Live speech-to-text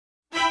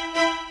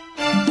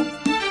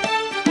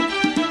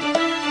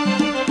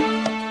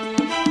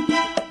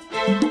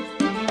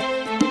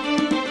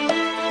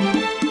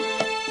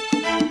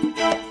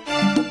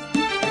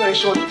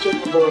so to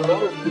take for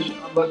another edition,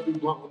 I must be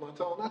blunt with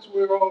Montel, and that's what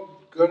we're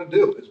all going to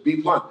do, is be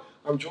blunt.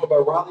 I'm joined by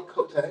Riley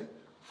Cote,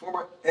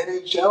 former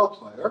NHL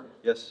player.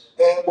 Yes.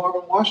 And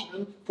Marvin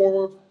Washington,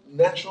 former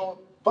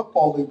National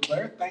Football League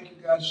player. Thank you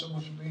guys so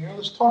much for being here.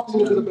 Let's talk a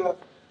little bit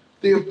about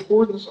the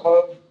importance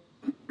of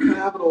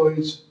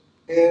cannabinoids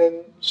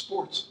in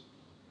sports.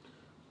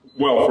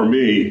 Well, for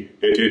me,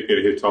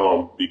 it hits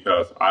home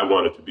because I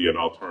wanted to be an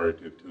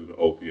alternative to the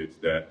opiates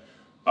that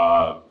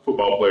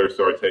football players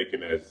start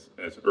taking as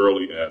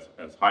early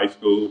as high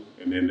school,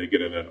 and then they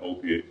get in that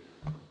opiate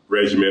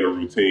regimen or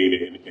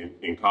routine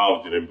in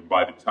college, and then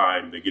by the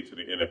time they get to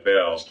the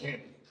NFL, It's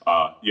candy.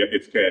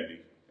 It's candy.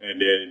 And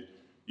then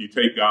you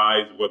take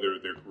guys, whether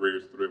their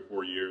careers 3 or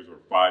 4 years or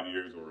 5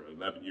 years or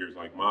 11 years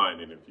like mine,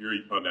 and if you're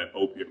on that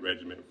opiate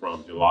regimen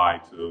from July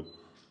to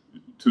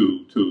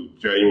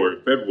January,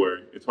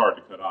 February, it's hard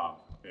to cut off.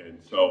 And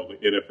so the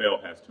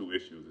NFL has two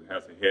issues. It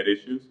has the head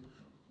issues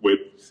with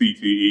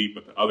CTE,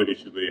 but the other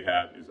issue they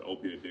have is the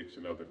opiate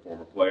addiction of their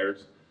former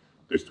players.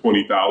 There's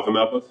 20,000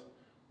 of us.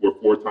 We're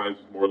 4 times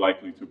more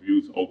likely to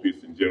abuse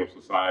opiates in general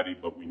society,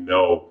 but we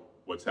know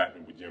what's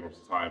happening with general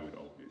society with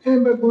opiates.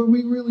 And but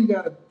we really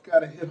got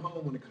to hit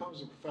home when it comes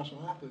to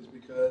professional athletes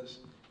because,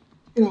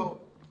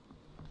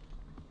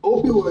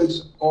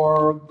 opioids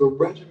are the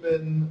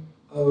regimen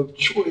of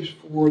choice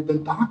for the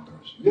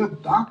doctors. You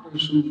have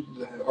doctors who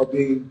are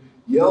being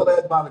yelled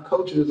at by the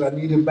coaches, I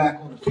need him back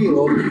on the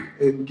field,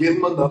 and give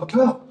him another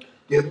pill,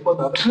 give him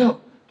another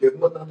pill, give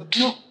him another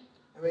pill.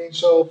 I mean,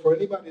 so for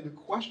anybody to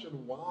question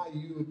why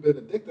you have been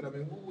addicted, I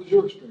mean, what was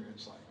your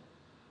experience like?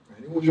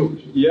 Right? What was yours?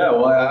 Yeah,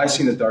 well, I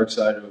seen the dark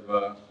side of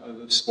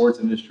the sports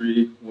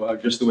industry,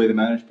 just the way they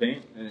manage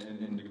pain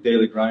and the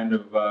daily grind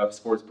of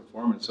sports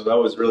performance. So that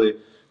was really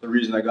the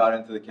reason I got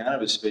into the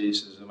cannabis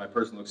space, is my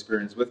personal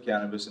experience with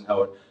cannabis and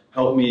how it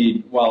helped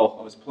me while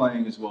I was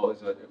playing, as well as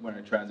when I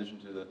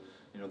transitioned to the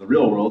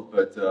real world.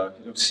 But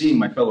seeing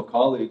my fellow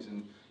colleagues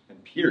and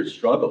peers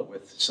struggle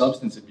with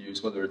substance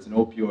abuse, whether it's an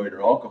opioid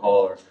or alcohol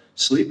or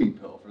sleeping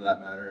pill for that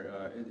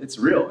matter, it's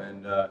real.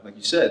 And like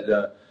you said,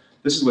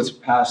 this is what's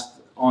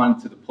passed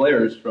on to the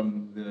players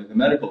from the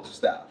medical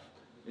staff.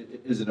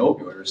 It is an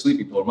opioid or a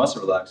sleeping pill or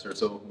muscle relaxer.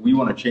 So we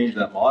want to change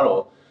that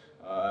model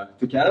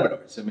to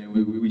cannabinoids. I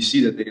mean, we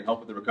see that they can help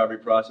with the recovery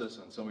process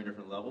on so many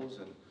different levels,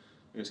 and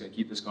we're just going to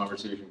keep this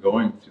conversation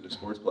going through the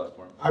sports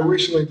platform. I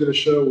recently did a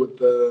show with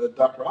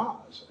Dr.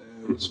 Oz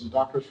and with some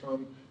doctors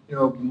from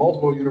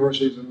multiple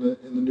universities in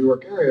the New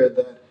York area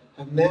that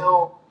have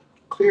now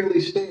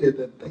clearly stated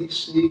that they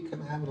see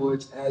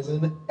cannabinoids as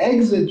an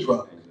exit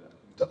drug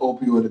to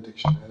opioid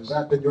addiction. Has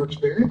that been your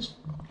experience?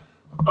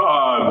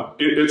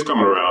 It's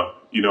coming around.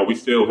 We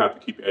still have to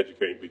keep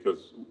educating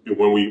because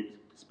when we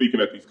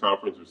speaking at these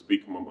conferences or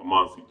speaking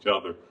amongst each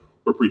other,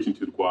 we're preaching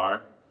to the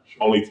choir.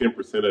 Sure. Only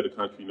 10% of the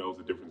country knows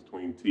the difference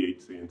between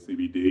THC and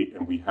CBD,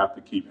 and we have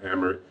to keep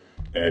hammering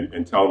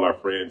and telling our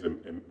friends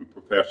and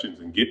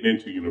professions and getting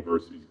into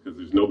universities, because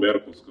there's no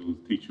medical school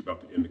that teach you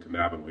about the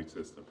endocannabinoid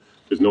system.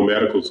 There's no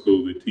medical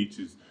school that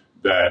teaches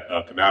that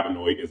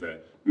cannabinoid is a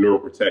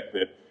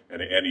neuroprotectant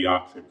and an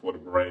antioxidant for the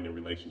brain in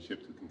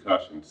relationship to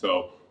concussion.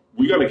 So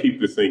we got to keep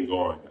this thing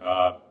going.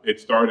 It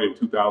started in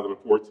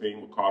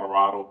 2014 with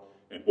Colorado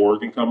and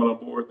Oregon coming on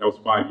board. That was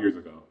 5 years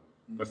ago.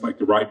 That's like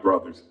the Wright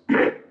brothers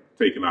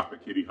taking off the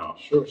kitty hawk.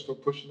 Sure, still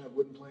pushing that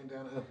wooden plane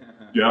down the hill.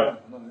 Yeah.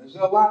 There's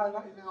a lot of,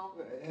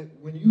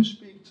 when you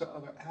speak to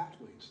other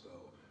athletes,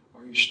 though,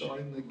 are you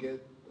starting to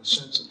get a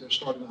sense that they're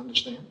starting to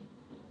understand?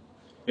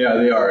 Yeah,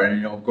 they are.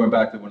 And, going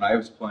back to when I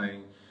was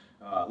playing,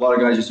 a lot of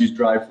guys just use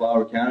dried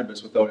flower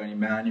cannabis without any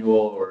manual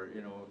or,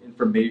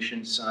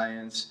 information,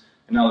 science.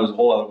 And now there's a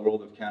whole other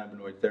world of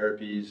cannabinoid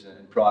therapies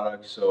and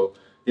products. So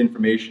the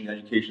information,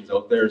 education's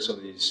out there. So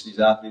these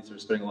athletes are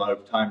spending a lot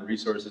of time and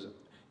resources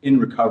in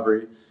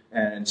recovery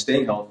and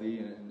staying healthy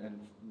and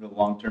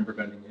long-term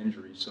preventing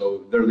injury.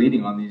 So they're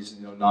leaning on these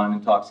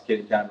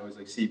non-intoxicating cannabinoids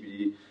like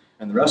CBD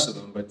and the rest of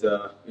them. But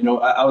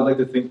I would like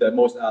to think that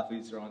most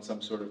athletes are on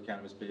some sort of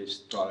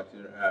cannabis-based product,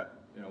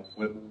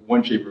 with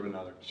one shape or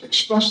another.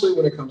 Especially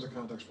when it comes to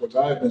contact sports.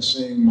 I've been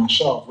seeing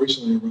myself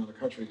recently around the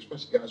country,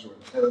 especially guys who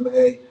are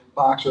MMA,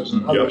 boxers,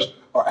 and others,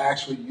 are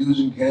actually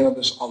using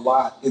cannabis a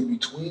lot in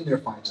between their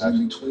fights and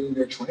in between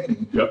their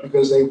training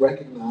because they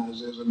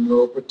recognize there's a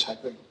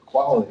neuroprotective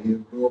quality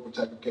and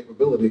neuroprotective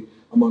capability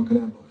among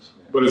cannabinoids.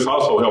 But it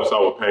also helps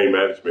out with pain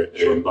management.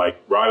 Sure. And like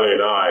Riley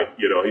and I,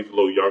 he's a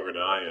little younger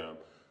than I am,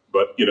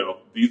 but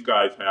these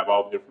guys have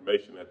all the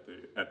information at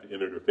the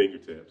end of their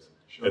fingertips.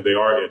 Sure. And they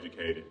are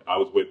educated. I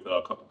was with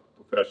a couple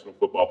of professional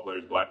football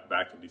players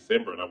back in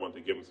December, and I wanted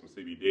to give them some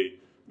CBD.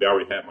 They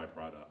already had my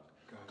product.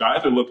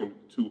 Guys are looking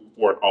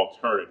for an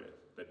alternative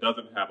that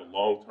doesn't have a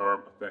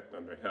long-term effect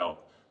on their health,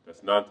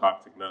 that's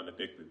non-toxic,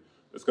 non-addictive,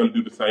 that's going to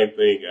do the same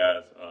thing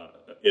as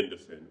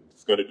Indocin.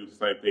 It's going to do the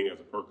same thing as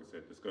a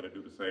Percocet. It's going to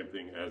do the same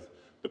thing as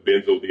the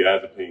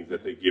benzodiazepines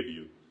that they give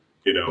you.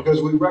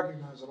 Because we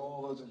recognize that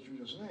all those that you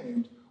just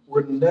named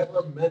were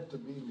never meant to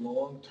be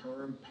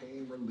long-term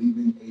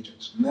pain-relieving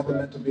agents. Never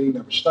meant to be,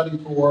 never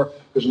studied for.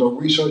 There's no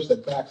research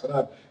that backs it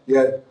up.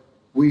 Yet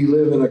we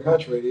live in a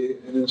country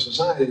and in a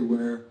society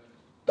where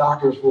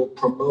doctors will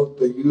promote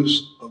the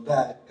use of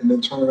that and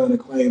then turn around and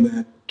claim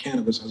that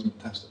cannabis hasn't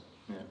been tested.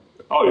 Yeah.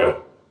 Oh yeah,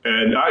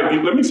 and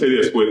let me say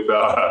this with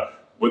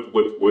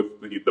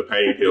the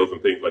pain pills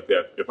and things like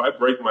that. If I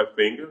break my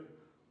finger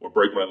or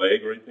break my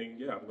leg or anything,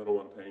 yeah, I'm gonna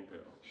want a pain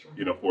pill,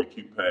 you know, for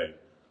acute pain.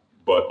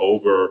 But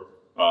over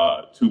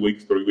 2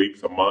 weeks, 3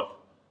 weeks, a month,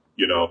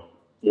 you know,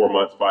 4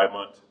 months, 5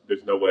 months,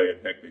 there's no way in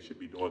heck they should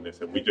be doing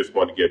this. And we just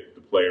want to get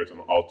the players an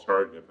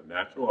alternative, a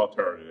natural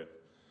alternative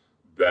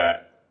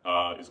that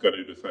is going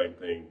to do the same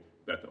thing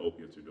that the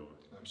opiates are doing.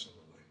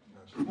 Absolutely.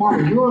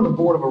 Marvin, you're on the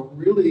board of a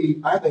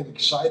really, I think,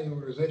 exciting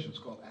organization. It's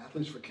called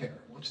Athletes for Care.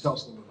 Why don't you tell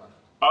us a little bit about it?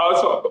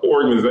 It's an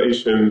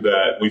organization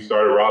that we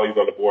started. Riley's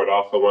on the board,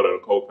 also one of the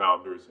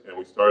co-founders, and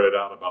we started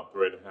out about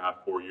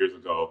 3.5, 4 years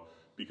ago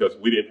because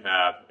we didn't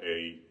have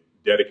a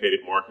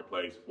dedicated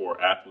marketplace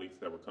for athletes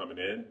that were coming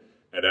in.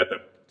 And at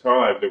the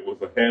time, there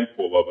was a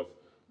handful of us,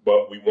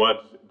 but we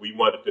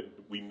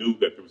knew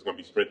that there was going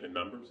to be strength in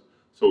numbers.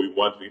 So we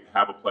wanted to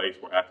have a place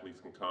where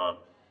athletes can come,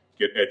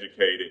 get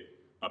educated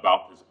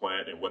about this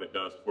plant and what it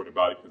does for the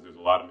body, because there's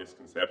a lot of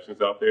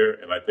misconceptions out there.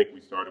 And I think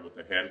we started with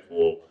a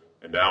handful,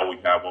 and now we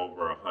have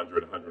over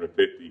 100,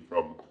 150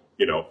 from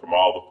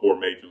all the 4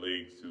 major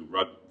leagues to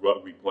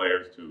rugby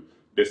players to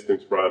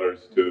distance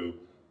runners to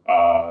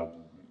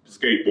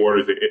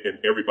skateboarders and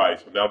everybody.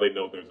 So now they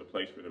know there's a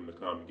place for them to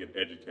come and get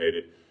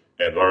educated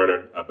and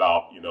learn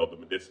about, the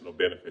medicinal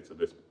benefits of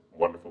this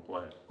wonderful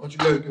plant. Why don't you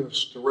guys give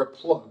us a direct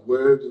plug?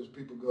 Where does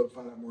people go to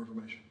find out more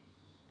information?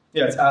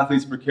 Yeah, it's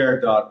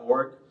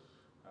athletesforcare.org.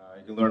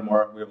 You can learn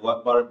more. We have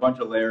a bunch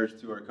of layers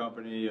to our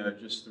company,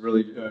 just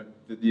really the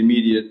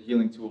immediate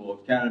healing tool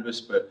of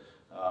cannabis, but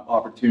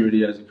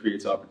opportunity as it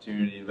creates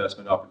opportunity,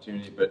 investment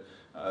opportunity. But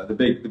the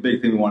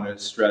big thing we want to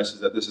stress is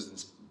that this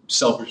isn't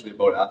selfishly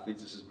about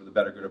athletes. This is for the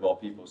better good of all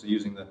people. So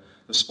using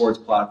the sports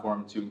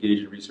platform to engage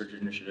in research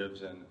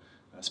initiatives and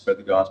spread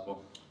the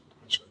gospel.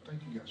 That's right.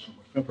 Thank you guys so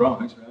much. No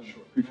problem. Thanks for having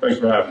me. Thanks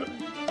for having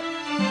me.